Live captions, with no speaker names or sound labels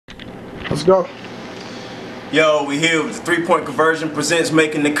Let's go. Yo, we here with the 3-point conversion presents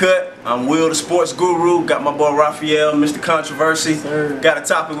Making the Cut. I'm Will, the sports guru. Got my boy Raphael, Mr. Controversy. Got a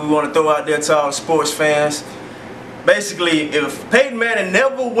topic we want to throw out there to all the sports fans. Basically, if Peyton Manning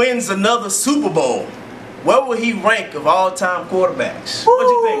never wins another Super Bowl, where will he rank of all-time quarterbacks? What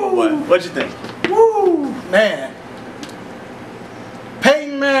you think, my boy? What you think? Woo, man.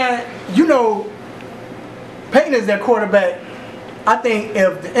 Peyton, man, you know, Peyton is their quarterback. I think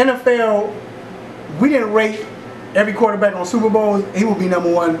if the NFL, we didn't rate every quarterback on Super Bowls, he would be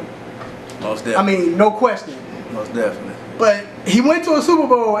 #1. Most definitely. I mean, no question. Most definitely. But he went to a Super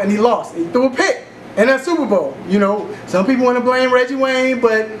Bowl and he lost. He threw a pick in that Super Bowl. You know, some people want to blame Reggie Wayne,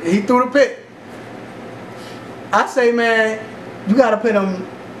 but he threw the pick. I say, man, you got to put him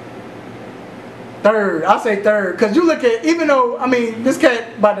third. I say third. Because you look at, even though, I mean, this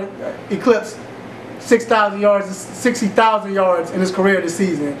cat about to eclipse 6,000 yards, 60,000 yards in his career this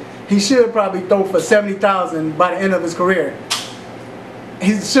season. He should probably throw for 70,000 by the end of his career.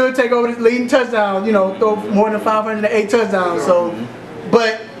 He should take over the leading touchdown, you know, throw more than 508 touchdowns. So,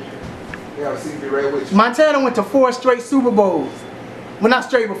 but Montana went to 4 straight Super Bowls. Well, not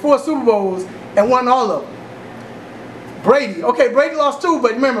straight, but 4 Super Bowls and won all of them. Brady, okay, Brady lost 2,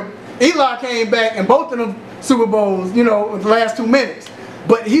 but remember, Eli came back in both of them Super Bowls, you know, in the last 2 minutes.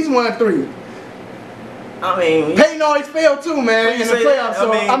 But he's won 3. I mean, Peyton always failed too, man, in the playoffs.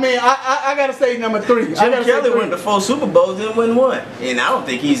 So I gotta say #3. Jim Kelly went to 4 Super Bowls and win 1, and I don't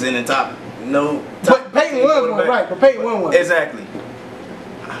think he's in the top. But Peyton won one, right? But Peyton won one. Exactly.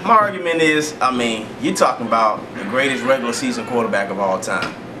 My argument is, I mean, you're talking about the greatest regular season quarterback of all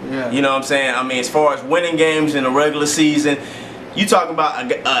time. Yeah. You know what I'm saying? I mean, as far as winning games in the regular season, you talking about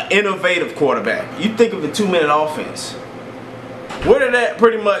an innovative quarterback. You think of the 2-minute offense. Where did that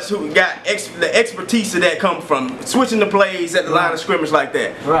pretty much who got the expertise of that come from? Switching the plays at the line of scrimmage like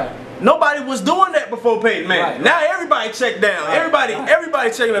that. Right. Nobody was doing that before Peyton Manning. Right. Now everybody checked down. Right.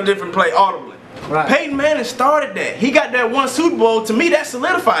 Everybody checking a different play audibly. Right. Peyton Manning started that. He got that 1 Super Bowl. To me, that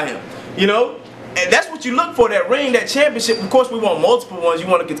solidified him. You know, and that's what you look for, that ring, that championship. Of course, we want multiple ones. You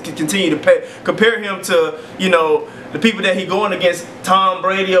want to continue to compare him to, you know, the people that he going against, Tom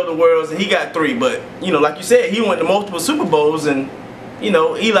Brady of the world, and he got 3. But, you know, like you said, he went to multiple Super Bowls, and, you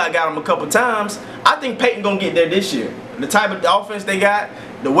know, Eli got him a couple times. I think Peyton going to get there this year. The type of offense they got,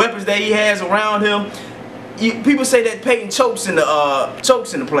 the weapons that he has around him. People say that Peyton chokes in the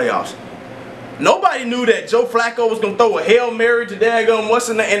playoffs. Nobody knew that Joe Flacco was going to throw a Hail Mary to daggone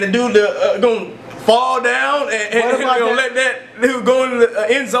and the dude going to fall down and gonna let that dude go in the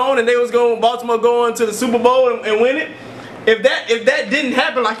end zone, and they was going Baltimore going to the Super Bowl and win it. If that didn't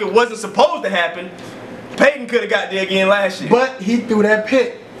happen like it wasn't supposed to happen, Peyton could have got there again last year. But he threw that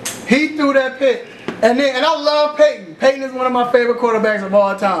pick. He threw that pick. And I love Peyton. Peyton is one of my favorite quarterbacks of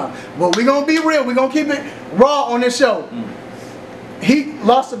all time. But we're gonna be real. We're gonna keep it raw on this show. He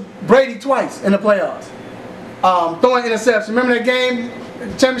lost to Brady twice in the playoffs. Throwing interception. Remember that game?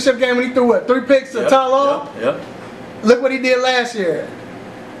 Championship game when he threw what, 3 picks to tie off? Yep. Look what he did last year.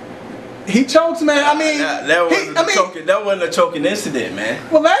 He chokes, man. I mean, that wasn't a choking incident, man.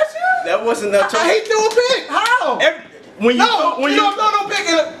 Well, last year? That wasn't a choking. He threw a pick. How? You don't throw no pick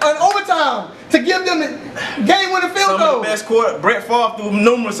in overtime to give them the game-winning field goal. Some of the best Brett Favre threw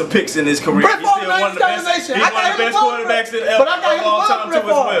numerous of picks in his career. Brett Favre won the best. He's one of the best quarterbacks of all time too as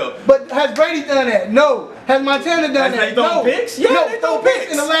well. But has Brady done that? No. Has Montana done that? They thrown picks? Yeah, no, they throw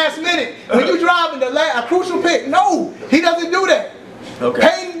picks in the last minute. When you drive in a crucial pick. No, he doesn't do that. Okay.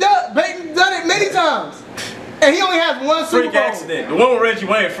 Peyton done it many times. And he only has 1 Super Bowl. Freak accident. The one with Reggie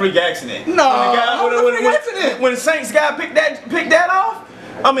Wayne, freak accident. No, accident. When the Saints guy picked that off,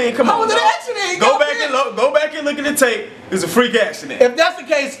 I mean, come on. How was it an accident? Go back and look at the tape. It was a freak accident. If that's the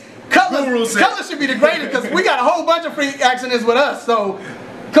case, Cutler should be the greatest because we got a whole bunch of freak accidents with us. So,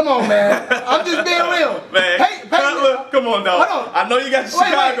 come on, man. I'm just being real. Man, Cutler, come on, dog. Hold on. I know you got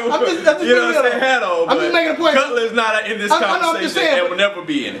Chicago. I'm just being real. I'm just making a point. Cutler is not in this conversation and will never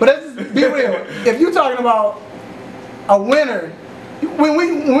be in it. But let's just be real. If you're talking about a winner, when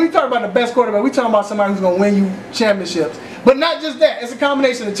we talk about the best quarterback, we talking about somebody who's going to win you championships. But not just that. It's a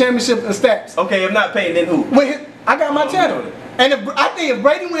combination of championships and stats. Okay, if not Peyton, then who? I got Montana. And I think if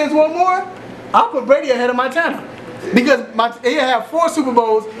Brady wins 1 more, I'll put Brady ahead of Montana. Because he'll have 4 Super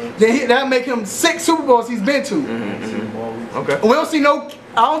Bowls, then that'll make him 6 Super Bowls he's been to. Okay. We don't see I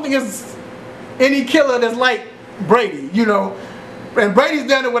don't think it's any killer that's like Brady, you know. And Brady's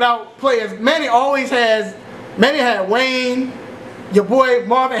done it without players. Manny had Wayne, your boy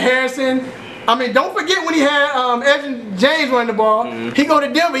Marvin Harrison. I mean, don't forget when he had Edgerrin James running the ball. He go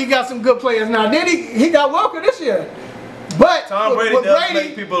to Denver, he got some good players now. Then he got Welker this year. But Tom Brady does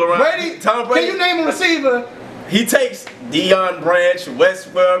make people around. Tom Brady, can you name a receiver? He takes Deion Branch,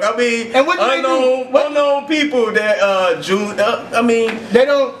 Westbrook. I mean, unknown people that I mean, they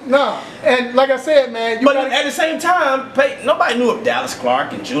don't. No, and like I said, man. But at the same time, nobody knew of Dallas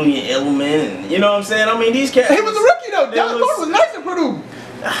Clark and Julian Edelman, and you know what I'm saying. I mean, these cats. He was a rookie though. Dallas Clark was nice in Purdue.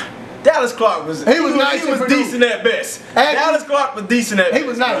 Dallas Clark was. He was nice. He was decent at best. Dallas Clark was decent at best. He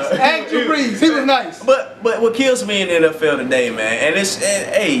was nice. And Drew Brees, he was nice. But what kills me in the NFL today, man, and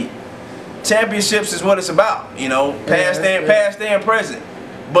hey. Championships is what it's about, you know, past and present.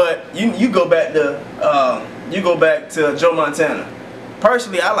 But you go back to Joe Montana.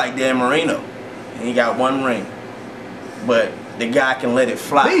 Personally, I like Dan Marino. He got one ring, but the guy can let it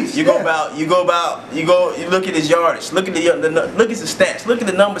fly. You look at his yardage, look at the stats, look at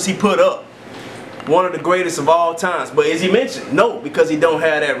the numbers he put up. One of the greatest of all times. But as he mentioned, no, because he don't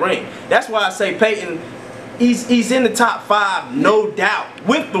have that ring. That's why I say Peyton. He's in the top 5, no doubt,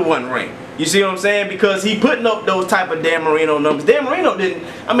 with the one ring. You see what I'm saying? Because he putting up those type of Dan Marino numbers. Dan Marino didn't.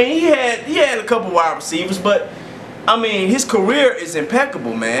 I mean, he had a couple wide receivers, but I mean, his career is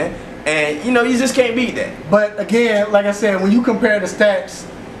impeccable, man. And you know, you just can't beat that. But again, like I said, when you compare the stats,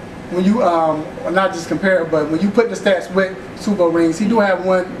 when you not just compare, but when you put the stats with Super Bowl rings, he do have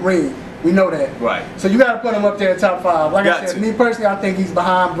one ring. We know that. Right. So you got to put him up there in top 5. Like I said, me personally, I think he's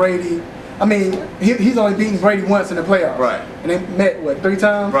behind Brady. I mean, he's only beaten Brady once in the playoffs. Right. And they met, what, 3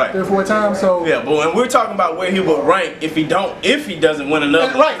 times? Right. 3 or 4 times? So yeah, but when we're talking about where he would rank if he doesn't win another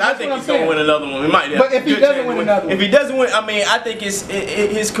one. Right, I think he's going to win another one. He might have. But if he doesn't win another one. If he doesn't win, I mean, I think his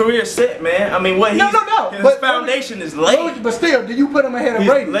career's set, man. I mean, what he's, his foundation is laid. But still, do you put him ahead of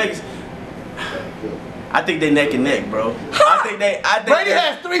Brady? I think they neck and neck, bro. Brady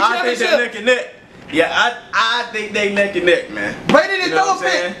has 3 championships. I think they neck and neck. Yeah, I think they neck and neck, man. Brady didn't throw a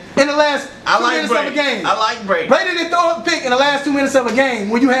pick in the last 2 minutes of a game. I like Brady. Brady didn't throw a pick in the last 2 minutes of a game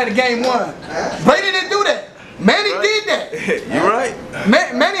when you had a game won. Brady didn't do that. Manny did that. You're right.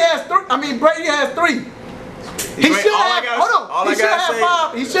 Manny has 3. I mean, Brady has 3. He should have. Hold on. He should have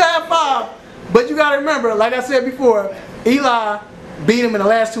 5. He should have 5. But you got to remember, like I said before, Eli beat him in the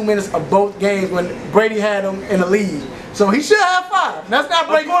last 2 minutes of both games when Brady had him in the lead. So he should have 5. That's not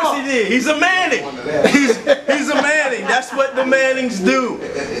Brady's fault. Of course he did. He's a Manning. He's a Manning. That's what the Mannings do.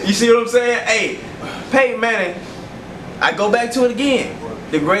 You see what I'm saying? Hey, Peyton Manning, I go back to it again.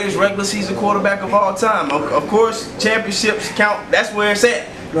 The greatest regular season quarterback of all time. Of course, championships count. That's where it's at.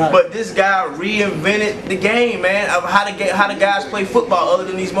 Right. But this guy reinvented the game, man, of how the guys play football other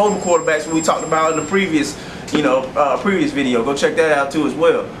than these mobile quarterbacks we talked about in the previous, previous video. Go check that out too as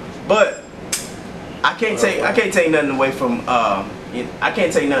well. But I can't take nothing away from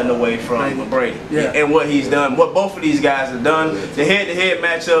Brady and what he's done. What both of these guys have done. The head-to-head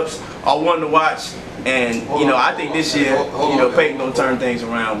matchups are one to watch, and I think this year, Peyton gonna turn things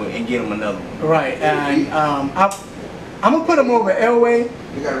around and get him another one. Right, and I'm gonna put him over Elway.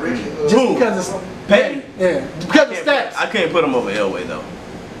 Just because it's Peyton. Yeah, because of stats. I can't put him over Elway though.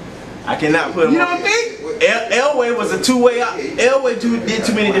 I cannot put him. You don't think? Elway was a two-way. Elway did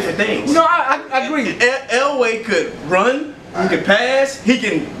too many different things. No, I agree. Elway could run. He can pass. He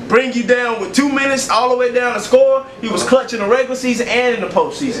can bring you down with 2 minutes all the way down to score. He was clutch in the regular season and in the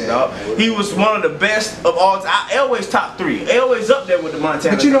postseason, dog. He was one of the best of all time. Elway's top 3. Elway's up there with the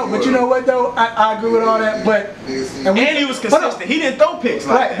Montana. But you know what though? I agree with all that. But and he was consistent. He didn't throw picks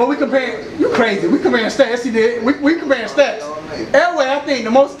like that. But we comparing. You crazy? We comparing stats. He did. We comparing stats. Elway, I think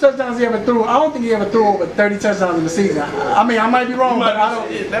the most touchdowns he ever threw. I don't think he ever threw over 30 touchdowns in the season. I mean, I might be wrong, but I don't.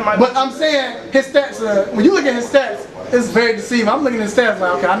 But I'm saying his stats. When you look at his stats, it's very deceiving. I'm looking at his stats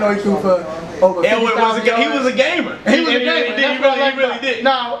like, okay, I know he threw for over 50,000 yards. He was a gamer. He was a gamer. He really did.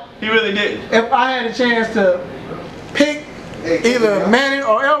 Now, he really did. If I had a chance to pick either Manning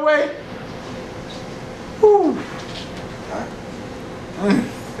or Elway, whew.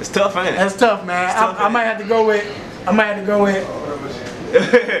 It's tough, ain't it? That's tough, man. I might have to go with Elway,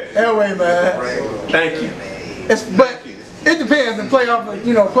 man. Thank you. But it depends on playoff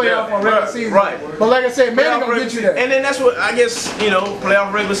or regular season. Right. But like I said, Manning gonna get you there. And then that's what I guess,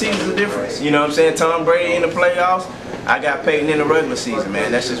 playoff regular season is the difference. You know what I'm saying? Tom Brady in the playoffs, I got Peyton in the regular season, man.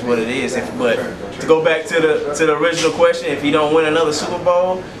 That's just what it is. But to go back to the original question, if he don't win another Super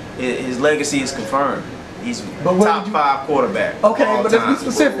Bowl, his legacy is confirmed. He's top 5 quarterback. Okay, but let's be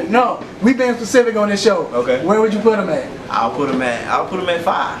specific. No, we've been specific on this show. Okay. Where would you put him at? I'll put him at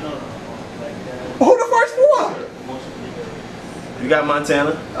 5. Who the first 4? You got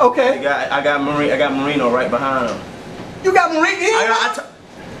Montana. Okay. I got Marino right behind him. You got Marino?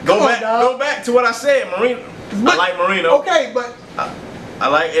 Go back to what I said, Marino. I like Marino. Okay, but I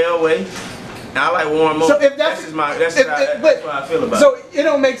like Elway. And I like Warren more. So if that's just my, that's how I feel about it. So it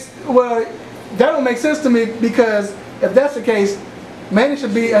don't make, well, that don't make sense to me, because if that's the case, Manny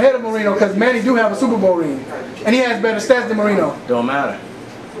should be ahead of Marino, because Manny do have a Super Bowl ring, and he has better stats than Marino. Don't matter.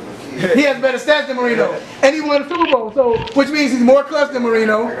 He has better stats than Marino, and he won a Super Bowl, so which means he's more clutch than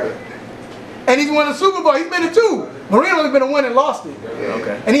Marino, and he's won a Super Bowl. He's been to 2. Marino's been a winner and lost it.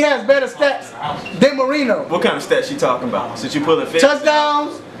 Okay. And he has better stats than Marino. What kind of stats you talking about? Since you pulling 50?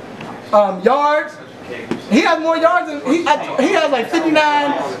 Touchdowns, yards. He has more yards than he has like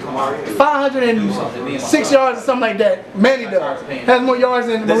 59, 506 yards or something like that. Manny does. Has more yards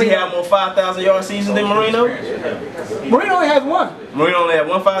than Marino. Does he have more 5,000 yard seasons than Marino? Marino only has 1. Marino only had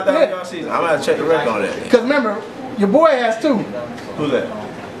one 5,000 yard season. I'm gonna have to check the record on that. Because remember, your boy has 2. Who's that?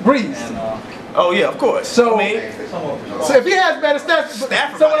 Breeze. Oh yeah, of course. So, I mean, so if he has better stats,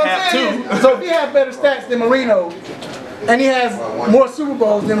 Stafford so what I'm have saying 2. is, so if he has better stats than Marino, and he has more Super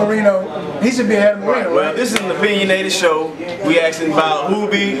Bowls than Marino, he should be ahead of Marino. Well, this is an opinionated show. We asking about who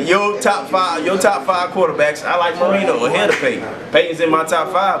be your top 5 quarterbacks. I like Marino ahead of Peyton. Peyton's in my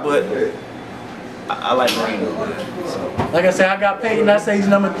top 5, but I like Marino. So. Like I said, I got Peyton. I say he's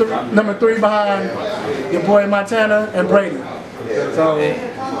number 3 behind your boy Montana and Brady. So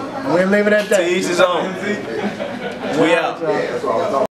we'll leave it at that. To each his own. We out.